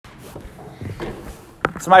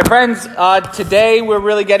So my friends, today we're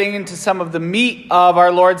really getting into some of the meat of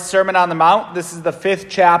our Lord's Sermon on the Mount. This is the 5th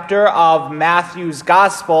chapter of Matthew's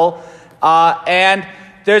Gospel, and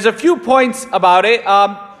there's a few points about it.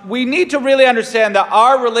 We need to really understand that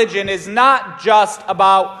our religion is not just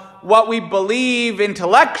about what we believe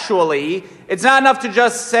intellectually. It's not enough to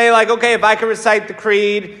just say, like, okay, if I can recite the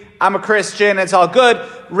creed, I'm a Christian, it's all good.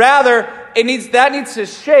 Rather, that needs to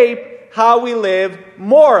shape how we live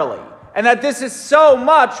morally. And that this is so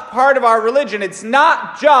much part of our religion. It's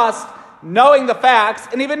not just knowing the facts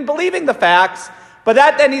and even believing the facts, but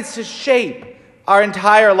that then needs to shape our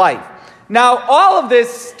entire life. Now, all of this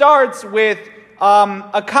starts with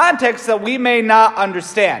a context that we may not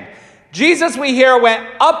understand. Jesus, we hear, went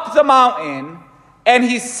up the mountain and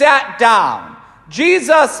he sat down.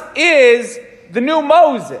 Jesus is the new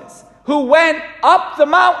Moses who went up the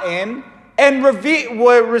mountain and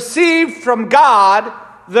received from God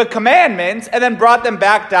the commandments and then brought them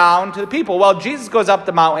back down to the people. Well, Jesus goes up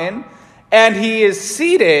the mountain and he is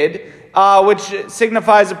seated, which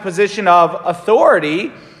signifies a position of authority.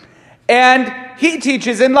 And he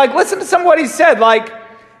teaches, and listen to some of what he said.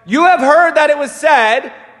 You have heard that it was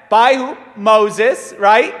said by who? Moses,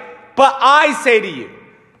 right? But I say to you.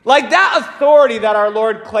 That authority that our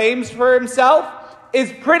Lord claims for himself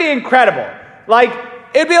is pretty incredible.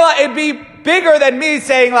 It'd be bigger than me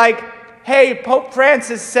saying hey, Pope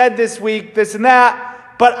Francis said this week this and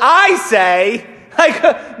that, but I say,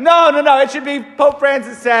 no, it should be Pope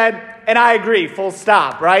Francis said, and I agree, full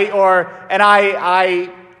stop, right?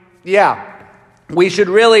 We should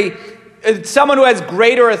really, someone who has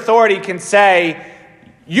greater authority can say,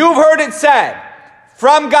 you've heard it said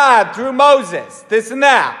from God through Moses, this and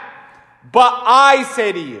that, but I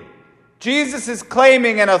say to you. Jesus is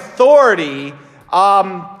claiming an authority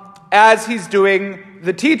as he's doing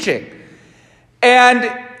the teaching. And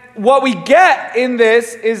what we get in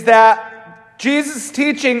this is that Jesus'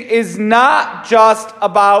 teaching is not just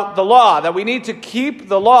about the law, that we need to keep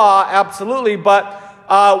the law, absolutely, but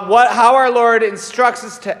how our Lord instructs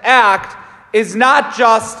us to act is not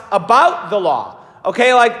just about the law. Okay,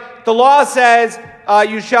 the law says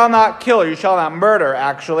you shall not kill, or you shall not murder,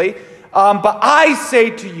 actually. But I say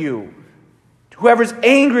to you, whoever's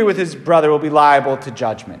angry with his brother will be liable to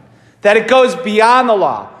judgment. That it goes beyond the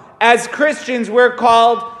law. As Christians, we're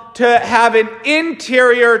called to have an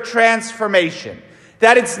interior transformation.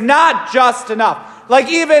 That it's not just enough.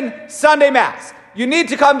 Even Sunday Mass. You need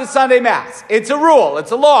to come to Sunday Mass. It's a rule.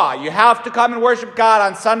 It's a law. You have to come and worship God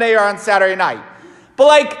on Sunday or on Saturday night.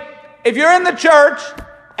 But if you're in the church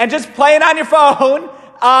and just playing on your phone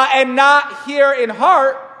and not here in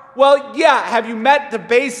heart, well, yeah, have you met the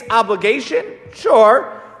base obligation?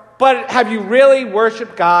 Sure. But have you really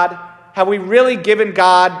worshiped God? Have we really given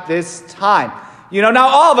God this time? Now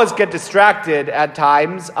all of us get distracted at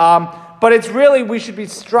times, but it's really, we should be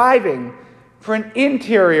striving for an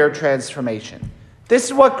interior transformation. This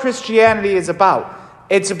is what Christianity is about.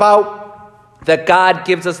 It's about that God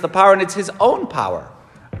gives us the power, and it's his own power.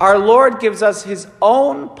 Our Lord gives us his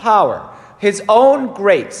own power, his own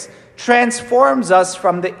grace, transforms us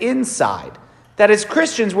from the inside. That as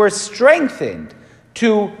Christians, we're strengthened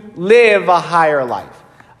to live a higher life.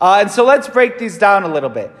 And so let's break these down a little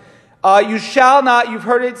bit. You've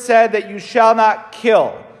heard it said that you shall not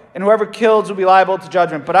kill, and whoever kills will be liable to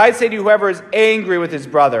judgment. But I say to you, whoever is angry with his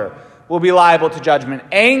brother will be liable to judgment.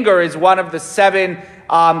 Anger is one of the 7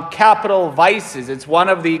 capital vices. It's one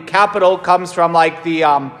of the capital comes from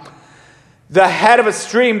the head of a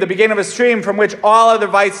stream, the beginning of a stream from which all other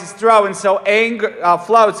vices flow. And so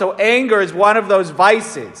flow. So anger is one of those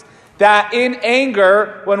vices. That in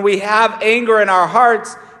anger, when we have anger in our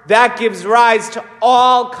hearts, that gives rise to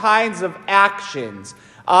all kinds of actions.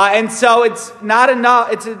 And so it's not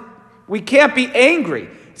enough. We can't be angry.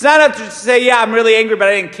 It's not enough to say, yeah, I'm really angry, but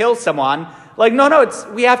I didn't kill someone.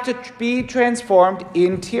 We have to be transformed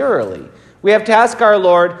interiorly. We have to ask our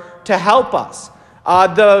Lord to help us.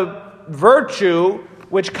 The virtue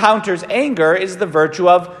which counters anger is the virtue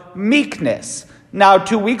of meekness. Now,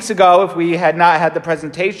 2 weeks ago, if we had not had the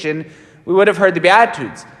presentation, we would have heard the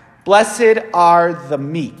Beatitudes. Blessed are the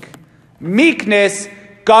meek. Meekness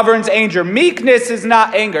governs anger. Meekness is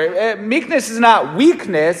not anger. Meekness is not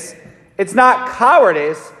weakness. It's not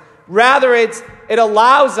cowardice. Rather, it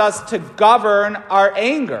allows us to govern our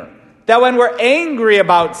anger. That when we're angry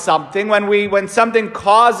about something, when something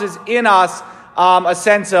causes in us a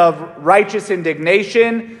sense of righteous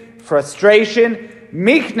indignation, frustration,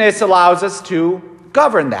 meekness allows us to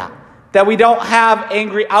govern that. That we don't have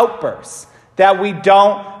angry outbursts. That we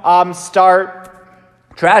don't start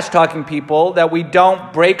trash-talking people. That we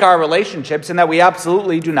don't break our relationships. And that we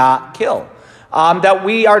absolutely do not kill. that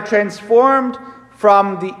we are transformed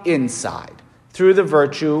from the inside through the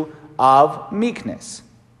virtue of meekness.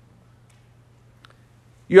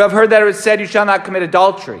 You have heard that it was said, you shall not commit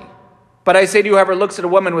adultery. But I say to you, whoever looks at a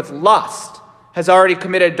woman with lust has already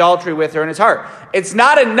committed adultery with her in his heart. It's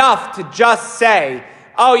not enough to just say,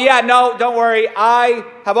 oh yeah, no, don't worry, I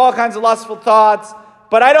have all kinds of lustful thoughts,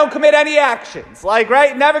 but I don't commit any actions.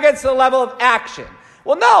 Right? Never gets to the level of action.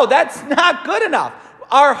 Well, no, that's not good enough.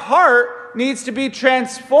 Our heart needs to be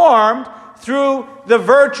transformed through the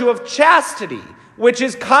virtue of chastity, which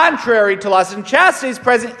is contrary to lust. And chastity is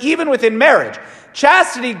present even within marriage.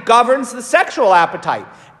 Chastity governs the sexual appetite.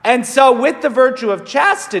 And so with the virtue of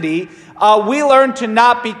chastity, we learn to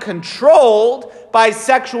not be controlled by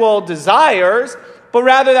sexual desires, but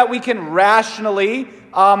rather that we can rationally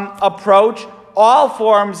approach all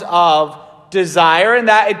forms of desire, and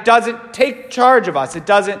that it doesn't take charge of us. It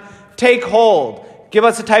doesn't take hold, give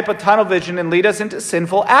us a type of tunnel vision, and lead us into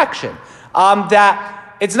sinful action.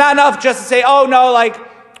 That it's not enough just to say, oh no,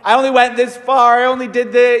 I only went this far, I only did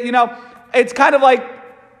it's kind of like,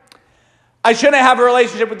 I shouldn't have a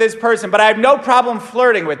relationship with this person, but I have no problem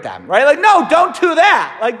flirting with them, right? No, don't do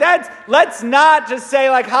that. Let's not just say,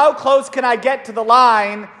 how close can I get to the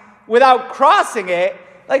line without crossing it?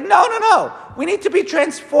 No. We need to be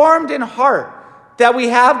transformed in heart, that we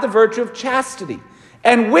have the virtue of chastity.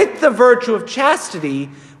 And with the virtue of chastity,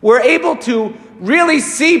 we're able to really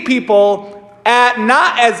see people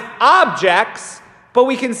not as objects, but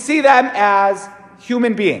we can see them as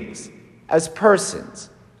human beings, as persons,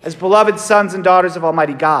 as beloved sons and daughters of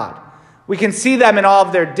Almighty God. We can see them in all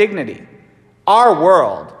of their dignity. Our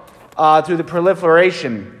world, through the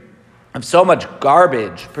proliferation of so much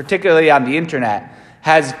garbage, particularly on the internet,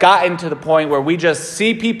 has gotten to the point where we just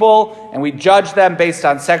see people and we judge them based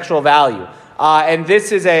on sexual value. And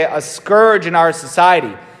this is a scourge in our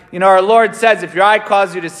society. Our Lord says, if your eye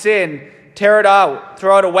causes you to sin, tear it out,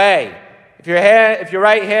 throw it away. If your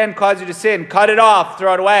right hand causes you to sin, cut it off,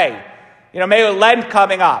 throw it away. Maybe with Lent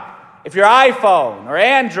coming up. If your iPhone or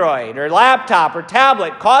Android or laptop or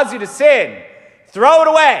tablet cause you to sin, throw it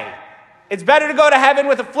away. It's better to go to heaven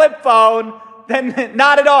with a flip phone than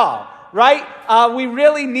not at all, right? We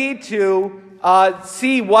really need to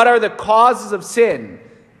see what are the causes of sin.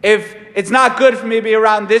 If it's not good for me to be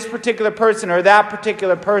around this particular person or that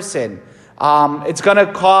particular person, it's going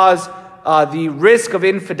to cause the risk of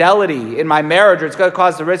infidelity in my marriage, or it's going to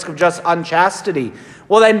cause the risk of just unchastity.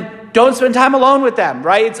 Well, then don't spend time alone with them,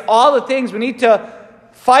 right? It's all the things we need to.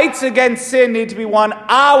 Fights against sin need to be won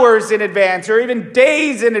hours in advance or even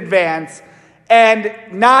days in advance, and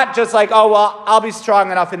not just I'll be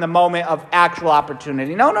strong enough in the moment of actual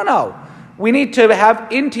opportunity. No. We need to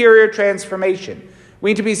have interior transformation.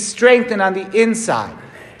 We need to be strengthened on the inside.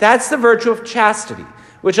 That's the virtue of chastity,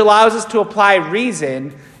 which allows us to apply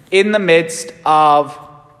reason in the midst of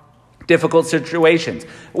difficult situations.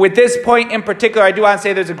 With this point in particular, I do want to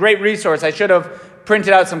say there's a great resource. I should have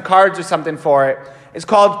printed out some cards or something for it. It's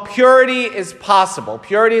called Purity is Possible.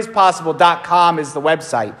 PurityIsPossible.com is the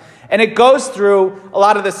website. And it goes through a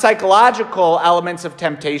lot of the psychological elements of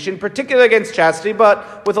temptation, particularly against chastity,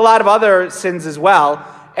 but with a lot of other sins as well,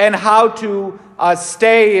 and how to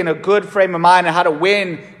stay in a good frame of mind and how to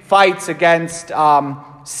win fights against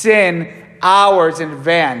sin hours in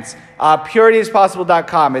advance.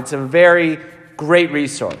 PurityIsPossible.com. It's a very great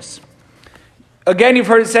resource. Again, you've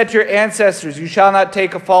heard it said to your ancestors, you shall not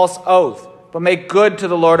take a false oath, but make good to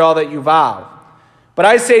the Lord all that you vow. But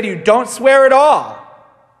I say to you, don't swear at all.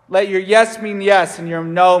 Let your yes mean yes and your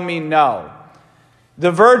no mean no.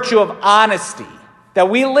 The virtue of honesty, that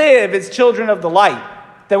we live as children of the light,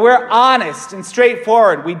 that we're honest and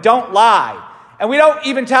straightforward. We don't lie. And we don't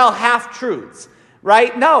even tell half-truths,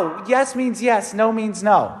 right? No, yes means yes, no means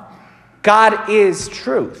no. God is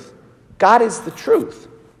truth. God is the truth.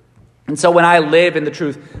 And so when I live in the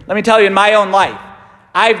truth, let me tell you, in my own life,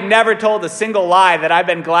 I've never told a single lie that I've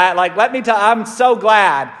been glad. I'm so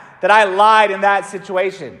glad that I lied in that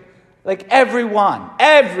situation.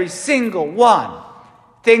 Every single one.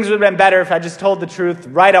 Things would have been better if I just told the truth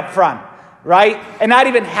right up front, right? And not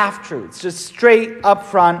even half-truths, just straight up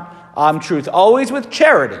front truth. Always with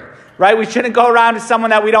charity, right? We shouldn't go around to someone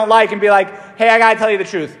that we don't like and be like, hey, I got to tell you the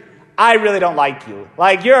truth. I really don't like you.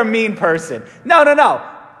 You're a mean person. No.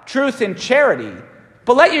 Truth and charity.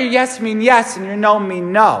 But let your yes mean yes and your no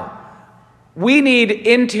mean no. We need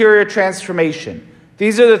interior transformation.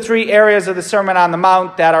 These are the three areas of the Sermon on the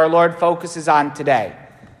Mount that our Lord focuses on today.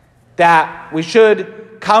 That we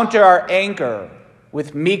should counter our anger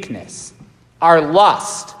with meekness, our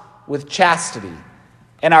lust with chastity,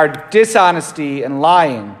 and our dishonesty and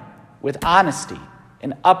lying with honesty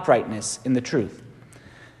and uprightness in the truth.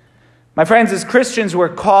 My friends, as Christians,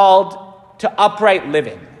 we're called to upright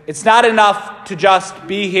living. It's not enough to just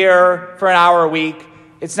be here for an hour a week.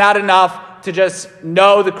 It's not enough to just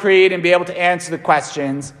know the creed and be able to answer the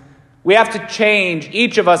questions. We have to change,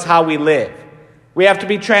 each of us, how we live. We have to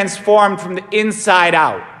be transformed from the inside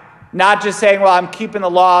out. Not just saying, well, I'm keeping the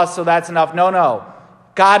law, so that's enough. No.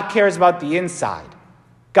 God cares about the inside.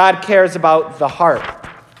 God cares about the heart.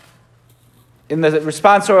 In the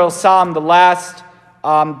responsorial psalm,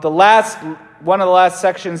 one of the last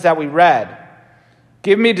sections that we read,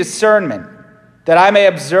 give me discernment that I may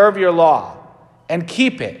observe your law and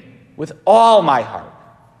keep it with all my heart.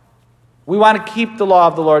 We want to keep the law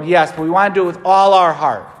of the Lord, yes, but we want to do it with all our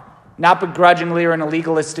heart, not begrudgingly or in a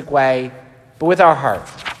legalistic way, but with our heart.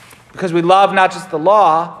 Because we love not just the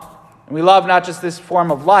law, and we love not just this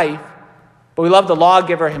form of life, but we love the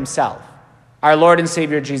lawgiver himself, our Lord and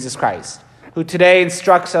Savior Jesus Christ, who today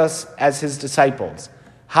instructs us as his disciples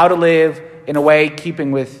how to live in a way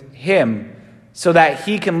keeping with him so that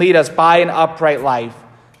he can lead us by an upright life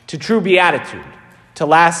to true beatitude, to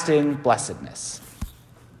lasting blessedness.